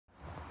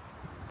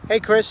Hey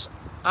Chris,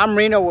 I'm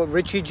Reno with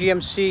Richie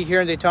GMC here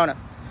in Daytona.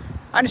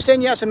 I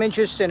understand you have some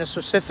interest in a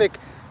specific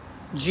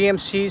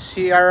GMC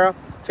Sierra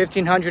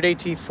 1500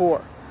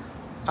 AT4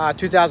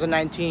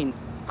 2019.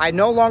 I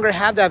no longer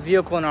have that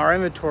vehicle in our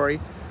inventory,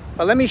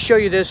 but let me show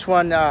you this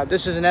one.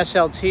 This is an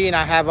SLT and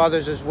I have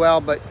others as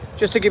well, but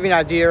just to give you an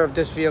idea of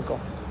this vehicle.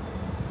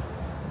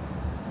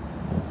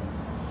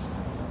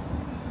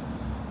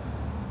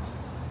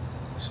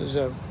 This is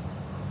a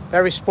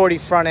very sporty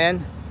front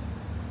end.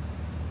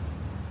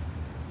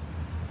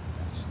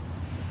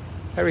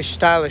 Very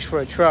stylish for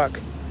a truck.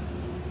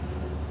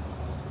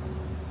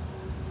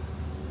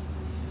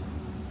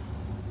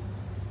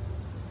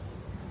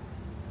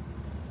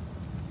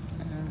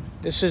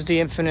 This is the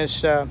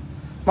infamous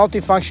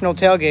multifunctional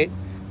tailgate.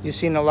 You've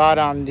seen a lot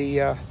on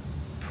the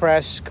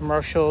press,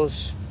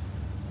 commercials,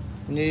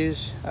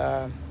 news.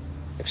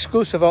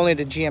 Exclusive only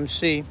to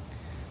GMC,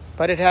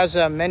 but it has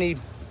many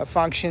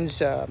functions.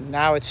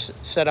 Now it's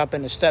set up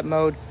in the step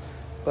mode,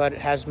 but it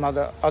has some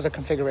other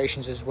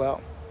configurations as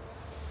well.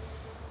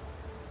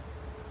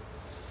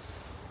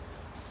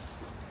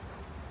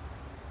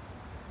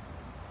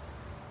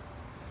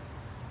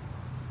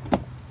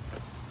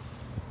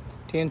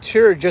 The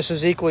interior just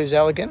as equally as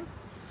elegant.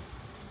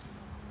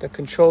 The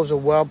controls are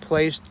well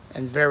placed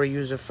and very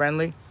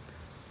user-friendly.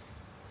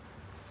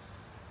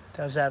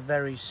 Does have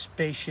very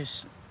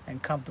spacious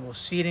and comfortable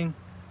seating.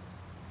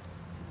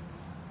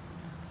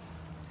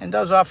 And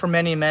does offer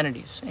many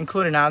amenities,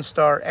 including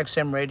OnStar,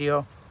 XM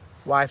radio,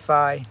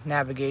 Wi-Fi,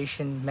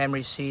 navigation,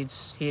 memory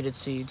seats, heated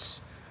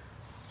seats,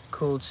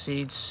 cooled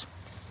seats,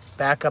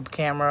 backup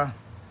camera,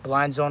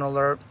 blind zone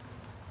alert,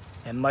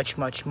 and much,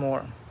 much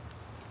more.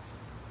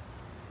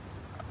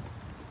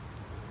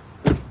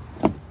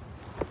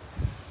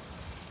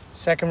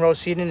 Second row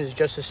seating is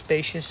just as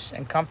spacious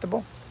and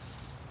comfortable,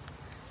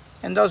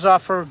 and does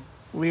offer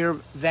rear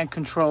vent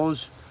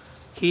controls,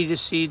 heated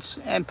seats,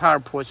 and power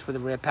ports for the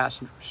rear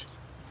passengers.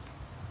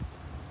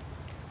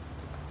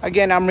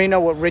 Again, I'm Reno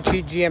with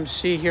Richie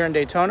GMC here in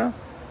Daytona.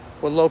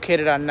 We're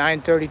located on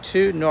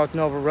 932 North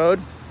Nova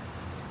Road.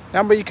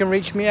 Number you can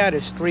reach me at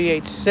is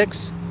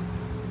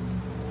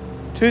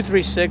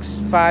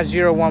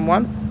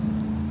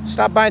 386-236-5011.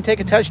 Stop by and take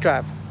a test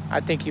drive.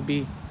 I think you'd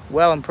be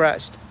well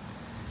impressed.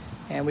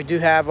 And we do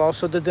have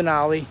also the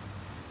Denali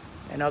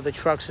and other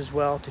trucks as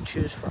well to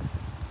choose from.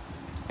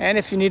 And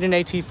if you need an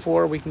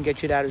AT4, we can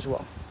get you that as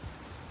well.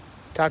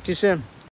 Talk to you soon.